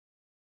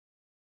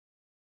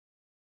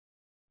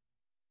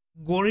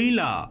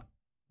Gorilla.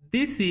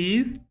 This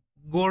is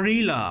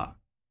gorilla.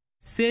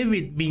 Say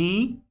with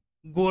me,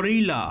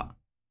 gorilla.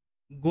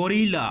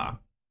 Gorilla.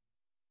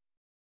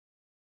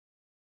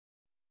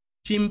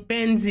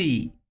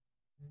 Chimpanzee.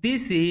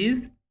 This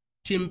is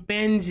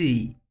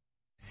chimpanzee.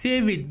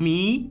 Say with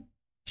me,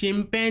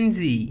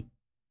 chimpanzee.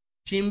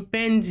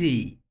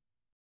 Chimpanzee.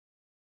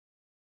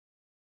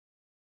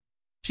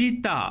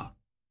 Cheetah.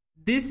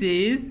 This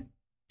is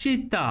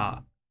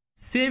cheetah.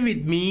 Say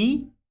with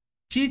me,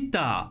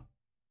 cheetah.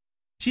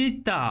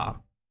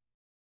 Cheetah.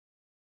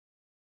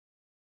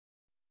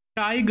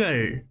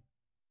 Tiger.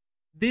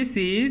 This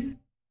is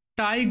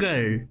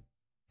tiger.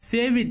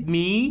 Say with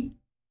me,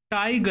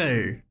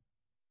 tiger.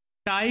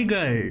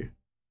 Tiger.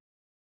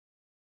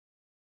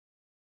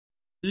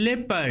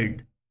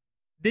 Leopard.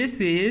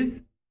 This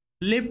is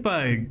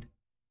leopard.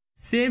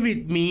 Say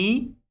with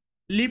me,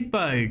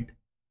 leopard.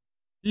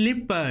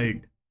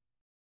 Leopard.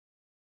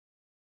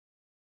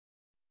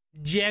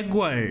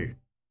 Jaguar.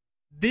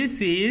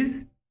 This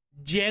is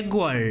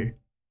jaguar.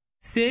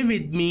 Say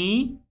with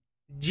me,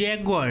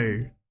 jaguar.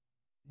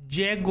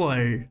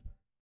 Jaguar.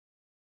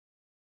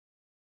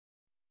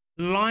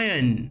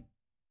 Lion.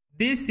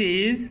 This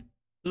is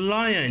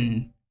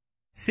lion.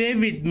 Say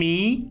with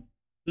me,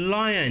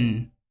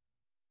 lion.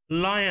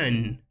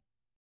 Lion.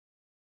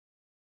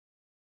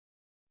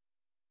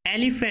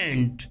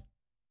 Elephant.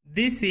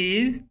 This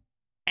is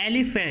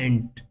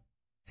elephant.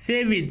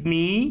 Say with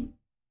me,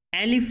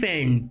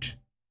 elephant.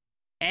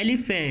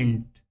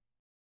 Elephant.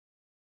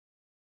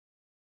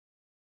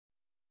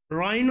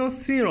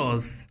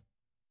 Rhinoceros.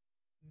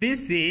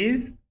 This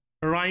is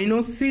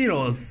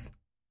rhinoceros.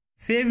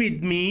 Say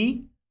with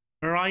me,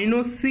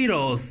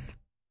 rhinoceros.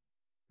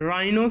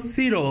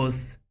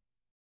 Rhinoceros.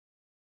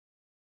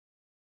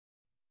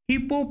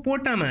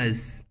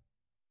 Hippopotamus.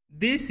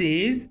 This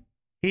is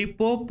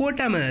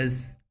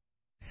hippopotamus.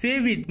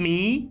 Say with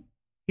me,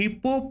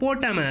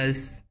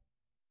 hippopotamus.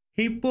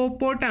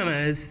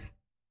 Hippopotamus.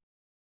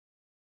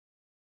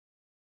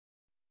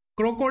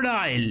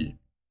 Crocodile.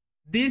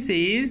 This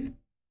is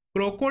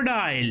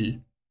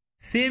crocodile.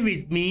 Say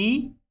with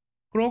me,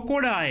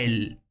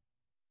 crocodile.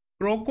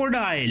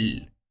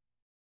 Crocodile.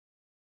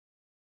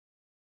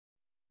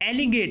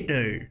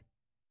 Alligator.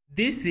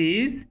 This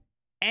is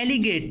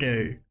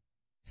alligator.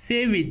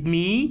 Say with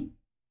me,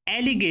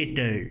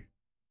 alligator.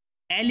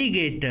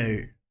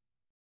 Alligator.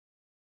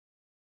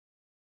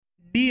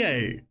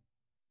 Deer.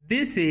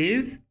 This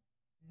is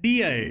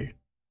deer.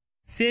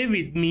 Say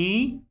with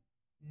me,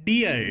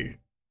 deer.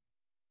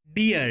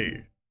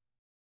 Deer.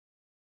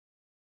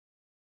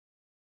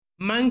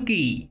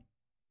 Monkey.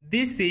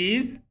 This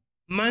is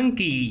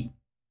monkey.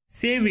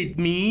 Say with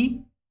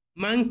me,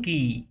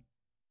 monkey.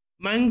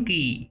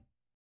 Monkey.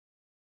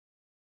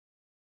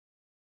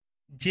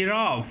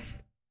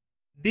 Giraffe.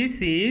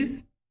 This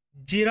is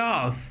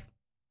giraffe.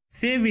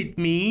 Say with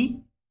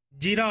me,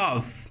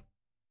 giraffe.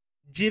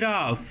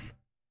 Giraffe.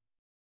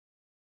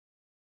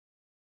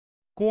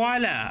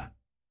 Koala.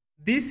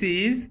 This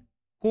is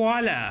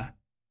koala.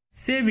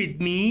 Say with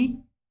me,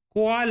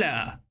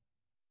 koala.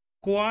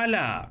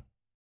 Koala.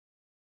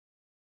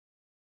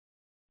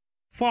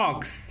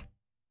 Fox.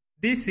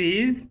 This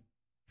is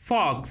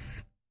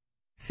fox.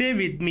 Say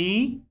with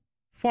me,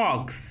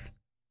 fox.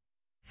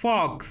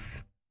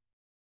 Fox.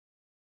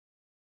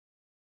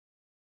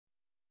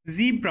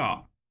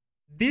 Zebra.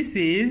 This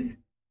is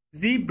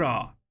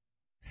zebra.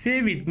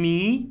 Say with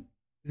me,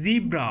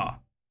 zebra.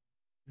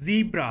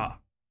 Zebra.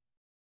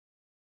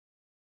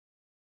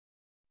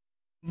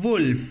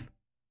 Wolf.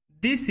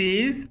 This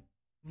is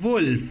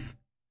wolf.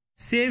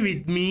 Say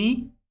with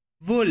me,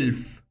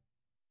 wolf.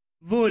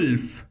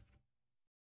 Wolf.